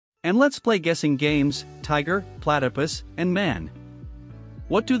And let's play guessing games: tiger, platypus, and man.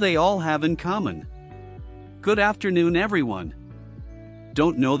 What do they all have in common? Good afternoon, everyone.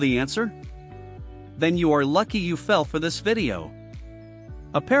 Don't know the answer? Then you are lucky you fell for this video.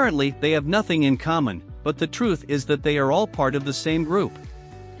 Apparently, they have nothing in common, but the truth is that they are all part of the same group.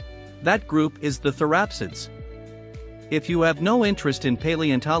 That group is the Therapsids. If you have no interest in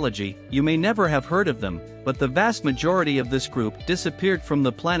paleontology, you may never have heard of them, but the vast majority of this group disappeared from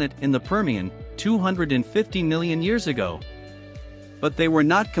the planet in the Permian 250 million years ago. But they were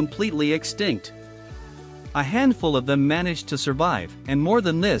not completely extinct. A handful of them managed to survive, and more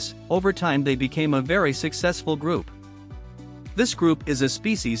than this, over time they became a very successful group. This group is a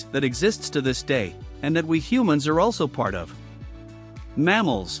species that exists to this day, and that we humans are also part of.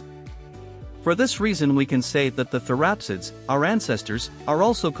 Mammals. For this reason we can say that the Therapsids, our ancestors, are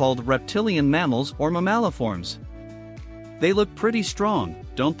also called reptilian mammals or mammaliaforms. They look pretty strong,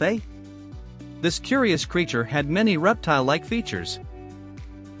 don't they? This curious creature had many reptile-like features.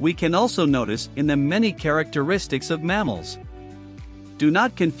 We can also notice in them many characteristics of mammals. Do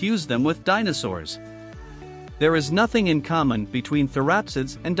not confuse them with dinosaurs. There is nothing in common between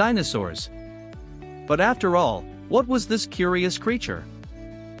Therapsids and dinosaurs. But after all, what was this curious creature?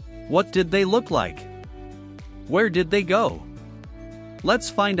 What did they look like? Where did they go? Let's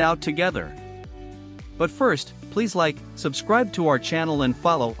find out together. But first, please like, subscribe to our channel and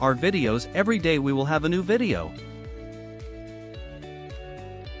follow our videos. Every day we will have a new video.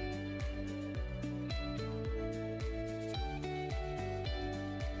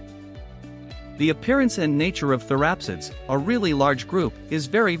 The appearance and nature of Therapsids, a really large group, is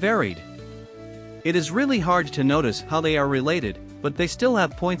very varied. It is really hard to notice how they are related, but they still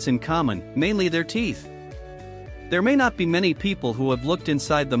have points in common, mainly their teeth. There may not be many people who have looked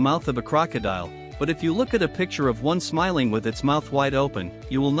inside the mouth of a crocodile, but if you look at a picture of one smiling with its mouth wide open,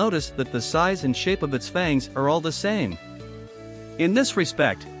 you will notice that the size and shape of its fangs are all the same. In this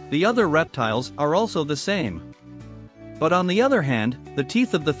respect, the other reptiles are also the same. But on the other hand, the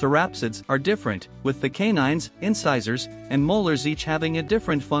teeth of the Therapsids are different, with the canines, incisors, and molars each having a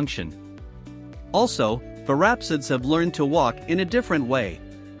different function. Also, Therapsids have learned to walk in a different way.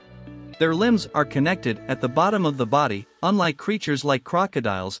 Their limbs are connected at the bottom of the body, unlike creatures like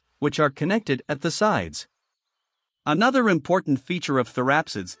crocodiles, which are connected at the sides. Another important feature of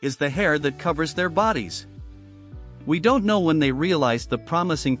Therapsids is the hair that covers their bodies. We don't know when they realized the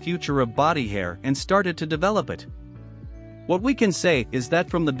promising future of body hair and started to develop it. What we can say is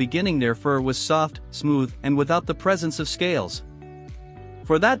that from the beginning their fur was soft, smooth, and without the presence of scales.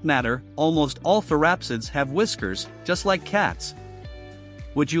 For that matter, almost all Therapsids have whiskers, just like cats.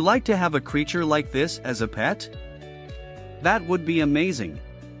 Would you like to have a creature like this as a pet? That would be amazing.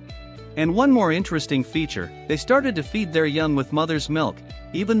 And one more interesting feature, they started to feed their young with mother's milk,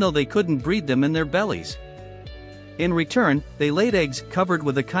 even though they couldn't breed them in their bellies. In return, they laid eggs covered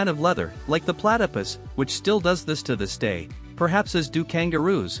with a kind of leather, like the platypus, which still does this to this day, perhaps as do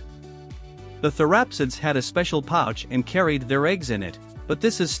kangaroos. The Therapsids had a special pouch and carried their eggs in it, but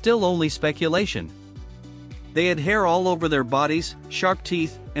this is still only speculation. They had hair all over their bodies, sharp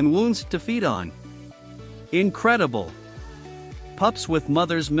teeth, and wounds to feed on. Incredible! Pups with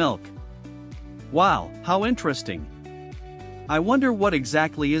mother's milk. Wow, how interesting! I wonder what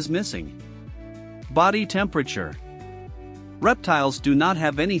exactly is missing. Body temperature. Reptiles do not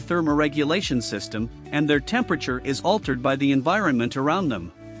have any thermoregulation system, and their temperature is altered by the environment around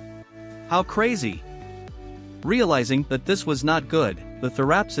them. How crazy! Realizing that this was not good, the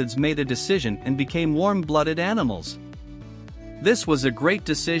Therapsids made a decision and became warm-blooded animals. This was a great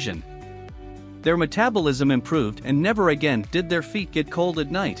decision. Their metabolism improved and never again did their feet get cold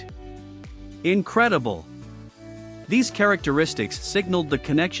at night. Incredible! These characteristics signaled the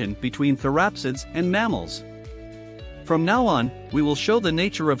connection between Therapsids and mammals. From now on, we will show the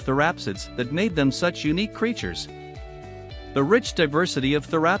nature of Therapsids that made them such unique creatures. The rich diversity of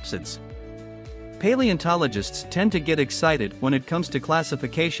Therapsids. Paleontologists tend to get excited when it comes to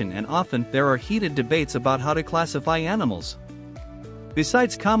classification, and often there are heated debates about how to classify animals.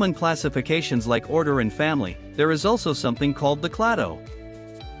 Besides common classifications like order and family, there is also something called the clado.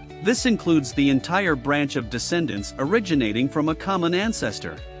 This includes the entire branch of descendants originating from a common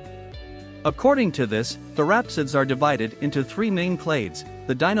ancestor. According to this, Therapsids are divided into three main clades: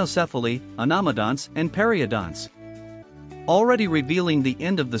 the Dinocephali, Anomodonts, and Periodonts. Already revealing the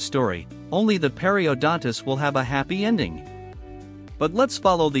end of the story, only the Periodontus will have a happy ending. But let's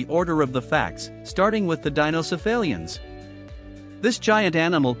follow the order of the facts, starting with the Dinocephalians. This giant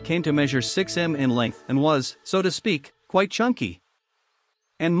animal came to measure 6 m in length and was, so to speak, quite chunky.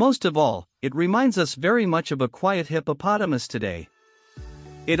 And most of all, it reminds us very much of a quiet hippopotamus today.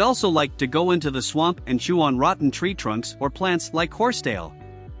 It also liked to go into the swamp and chew on rotten tree trunks or plants like horsetail.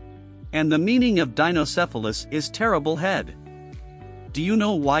 And the meaning of dinocephalus is terrible head. Do you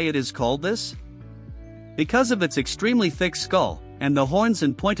know why it is called this? Because of its extremely thick skull, and the horns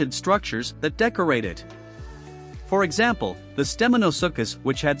and pointed structures that decorate it. For example, the Stemenosuchus,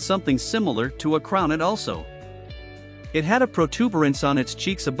 which had something similar to a crown also. It had a protuberance on its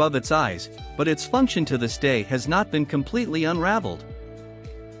cheeks above its eyes, but its function to this day has not been completely unraveled.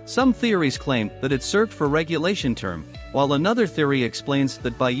 Some theories claim that it served for regulation term, while another theory explains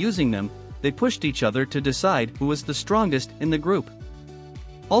that by using them, they pushed each other to decide who was the strongest in the group.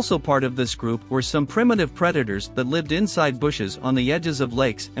 Also part of this group were some primitive predators that lived inside bushes on the edges of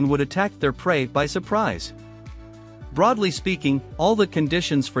lakes and would attack their prey by surprise. Broadly speaking, all the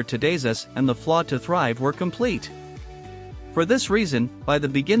conditions for today's us and the flaw to thrive were complete. For this reason, by the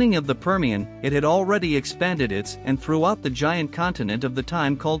beginning of the Permian, it had already expanded its and throughout the giant continent of the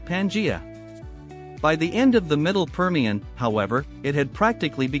time called Pangaea. By the end of the Middle Permian, however, it had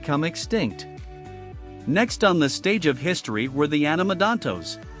practically become extinct. Next on the stage of history were the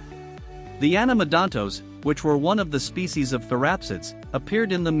Anomodontos. The Anomodontos, which were one of the species of Therapsids,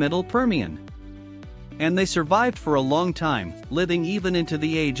 appeared in the Middle Permian. And they survived for a long time, living even into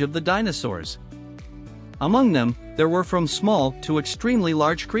the age of the dinosaurs. Among them, there were from small to extremely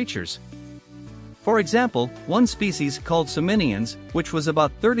large creatures. For example, one species called Siminians, which was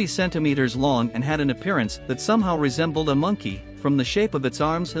about 30 centimeters long and had an appearance that somehow resembled a monkey, from the shape of its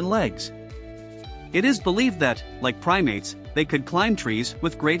arms and legs. It is believed that, like primates, they could climb trees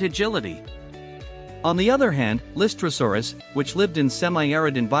with great agility. On the other hand, Lystrosaurus, which lived in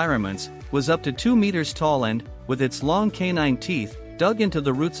semi-arid environments, was up to 2 meters tall and, with its long canine teeth, dug into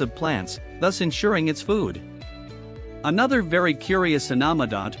the roots of plants, thus ensuring its food. Another very curious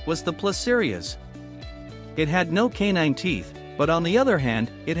anomodont was the Placerias. It had no canine teeth, but on the other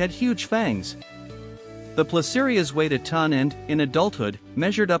hand, it had huge fangs. The Placerias weighed a ton and, in adulthood,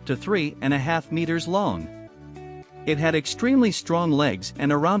 measured up to 3.5 meters long. It had extremely strong legs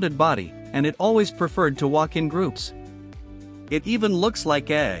and a rounded body, and it always preferred to walk in groups. It even looks like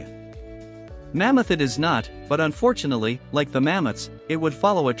a mammoth. It is not, but unfortunately, like the mammoths, it would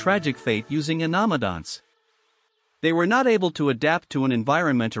follow a tragic fate using anomodonts. They were not able to adapt to an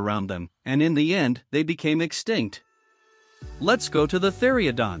environment around them, and in the end, they became extinct. Let's go to the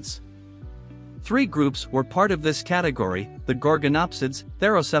Theriodonts. 3 groups were part of this category: the Gorgonopsids,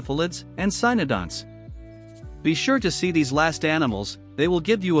 Therocephalids, and Cynodonts. Be sure to see these last animals, they will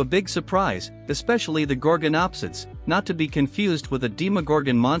give you a big surprise, especially the Gorgonopsids, not to be confused with a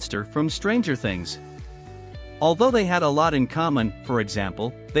Demogorgon monster from Stranger Things. Although they had a lot in common, for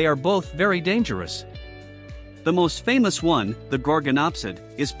example, they are both very dangerous. The most famous one, the Gorgonopsid,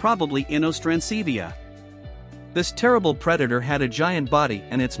 is probably Inostrancevia. This terrible predator had a giant body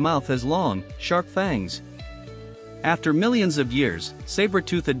and its mouth has long, sharp fangs. After millions of years,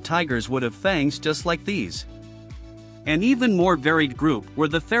 saber-toothed tigers would have fangs just like these. An even more varied group were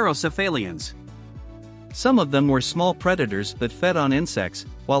the Therocephalians. Some of them were small predators that fed on insects,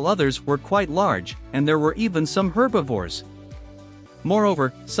 while others were quite large, and there were even some herbivores.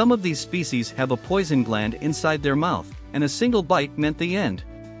 Moreover, some of these species have a poison gland inside their mouth, and a single bite meant the end.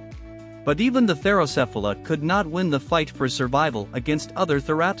 But even the Therocephala could not win the fight for survival against other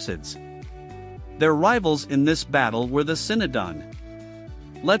Therapsids. Their rivals in this battle were the Cynodon.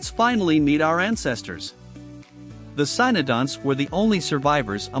 Let's finally meet our ancestors. The Cynodonts were the only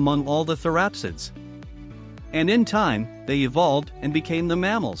survivors among all the Therapsids. And in time, they evolved and became the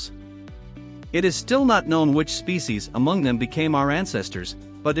mammals. It is still not known which species among them became our ancestors,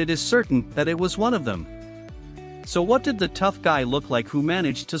 but it is certain that it was one of them. So what did the tough guy look like who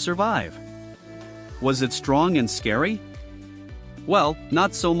managed to survive? Was it strong and scary? Well,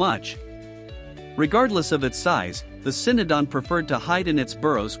 not so much. Regardless of its size, the Cynodon preferred to hide in its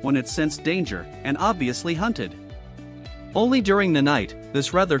burrows when it sensed danger, and obviously hunted. Only during the night,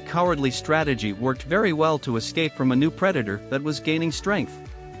 this rather cowardly strategy worked very well to escape from a new predator that was gaining strength.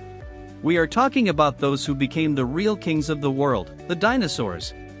 We are talking about those who became the real kings of the world, the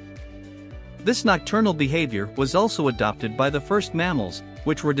dinosaurs. This nocturnal behavior was also adopted by the first mammals,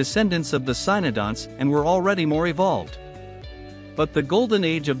 which were descendants of the Cynodonts and were already more evolved. But the golden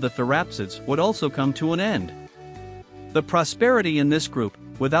age of the Therapsids would also come to an end. The prosperity in this group,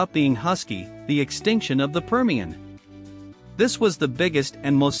 without being husky, the extinction of the Permian. This was the biggest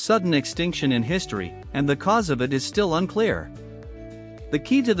and most sudden extinction in history, and the cause of it is still unclear. The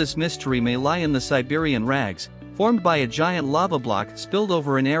key to this mystery may lie in the Siberian rags, formed by a giant lava block spilled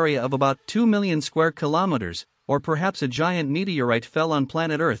over an area of about 2 million square kilometers, or perhaps a giant meteorite fell on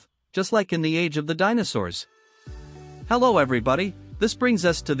planet Earth, just like in the age of the dinosaurs. Hello everybody, This brings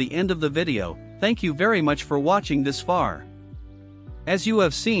us to the end of the video. Thank you very much for watching this far. As you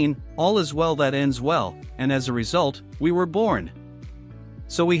have seen, all is well that ends well, and as a result, we were born.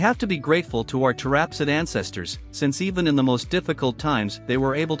 So we have to be grateful to our Terapsid ancestors, since even in the most difficult times they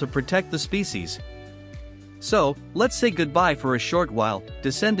were able to protect the species. So, let's say goodbye for a short while,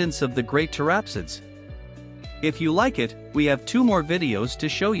 descendants of the great Terapsids. If you like it, we have 2 more videos to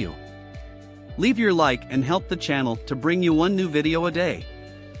show you. Leave your like and help the channel to bring you 1 new video a day.